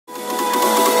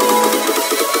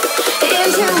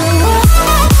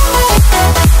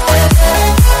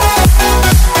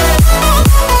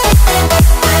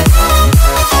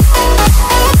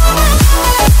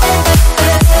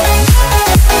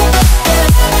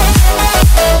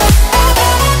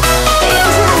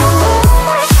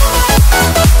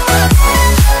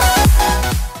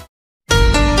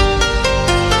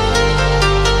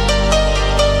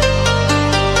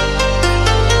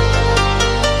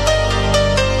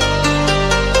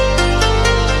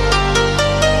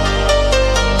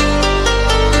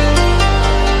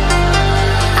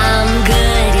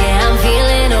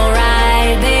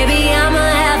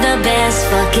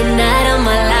fucking night of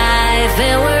my life,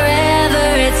 and wherever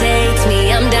it takes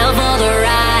me, I'm down for the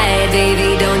ride.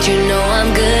 Baby, don't you know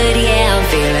I'm good? Yeah, I'm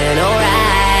feeling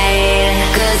alright.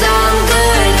 'Cause I'm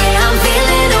good, yeah, I'm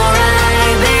feeling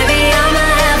alright. Baby, I'ma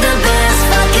have the best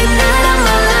fucking night of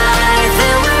my life,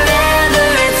 and wherever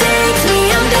it takes me,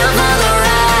 I'm down for the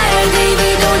ride. Baby,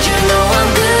 don't you know I'm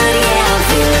good? Yeah, I'm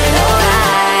feeling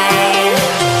alright.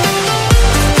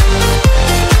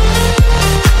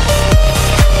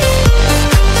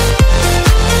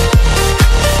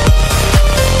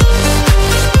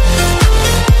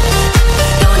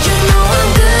 Don't you know I'm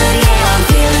good? Yeah, I'm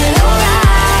feeling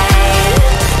alright.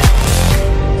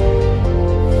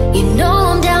 You know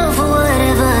I'm down for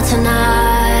whatever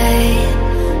tonight.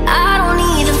 I don't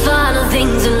need the final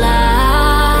things in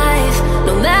life.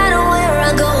 No matter where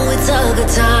I go, it's a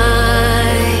good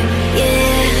time.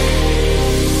 Yeah.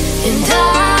 And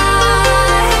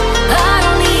I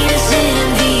don't need to sit in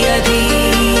VIP.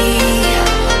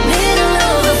 Middle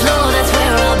of the floor, that's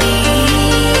where I'll be.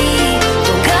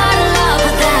 Don't got a lot,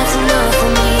 but that's enough for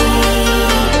me.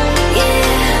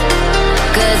 Yeah.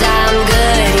 'Cause I'm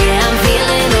good, yeah, I'm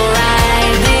feeling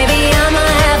alright. Baby, I'ma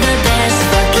have the best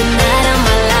fucking night of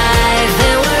my life,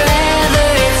 and wherever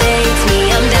it takes me,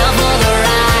 I'm down for the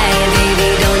ride. Baby,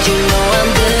 don't you know I'm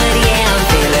good? Yeah, I'm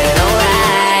feeling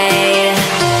alright.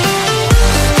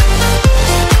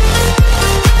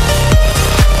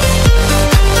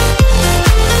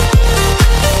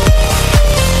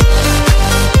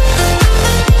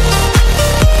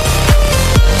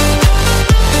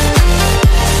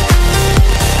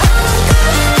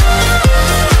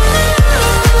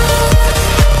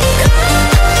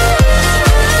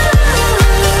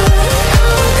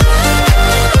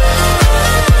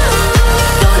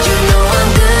 Don't you know I'm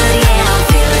good? Yeah, I'm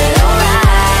feeling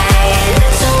alright.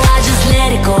 So I just let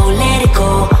it go, let it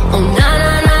go. Oh na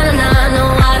na na na na, no,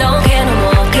 I don't care no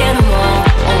more, care no more.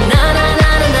 Oh na na na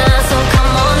na na, so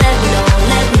come on, let me know,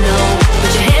 let me know.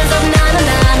 Put your hands up, na na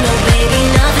na, no baby,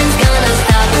 nothing's gonna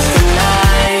stop us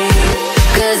tonight.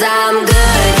 'Cause I'm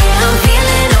good, yeah, I'm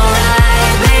feeling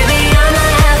alright. Baby, I'ma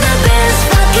have the best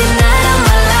fucking night of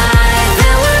my life,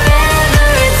 and wherever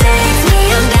it takes me,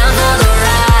 I'm down for the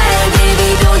ride. Baby,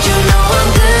 don't you know I'm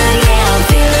good? Yeah, I'm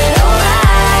feeling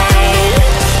alright.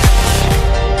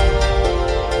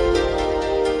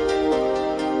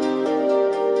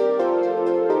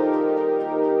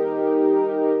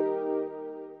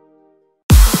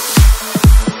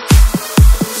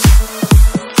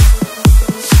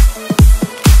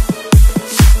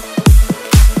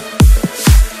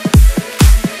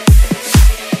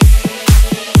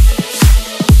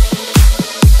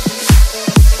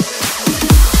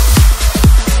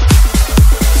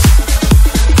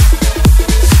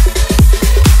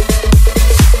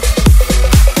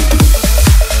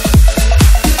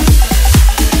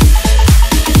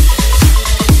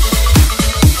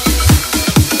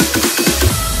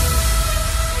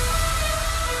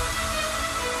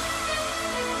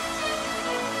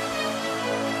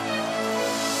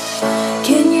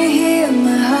 Can you hear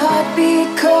my heartbeat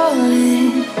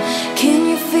calling? Can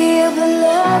you feel the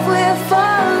love we're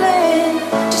falling?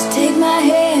 Just take my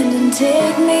hand and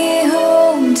take me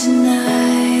home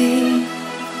tonight.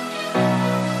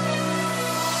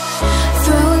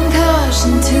 Throwing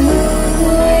caution to the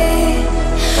wind,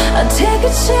 I'll take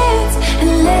a chance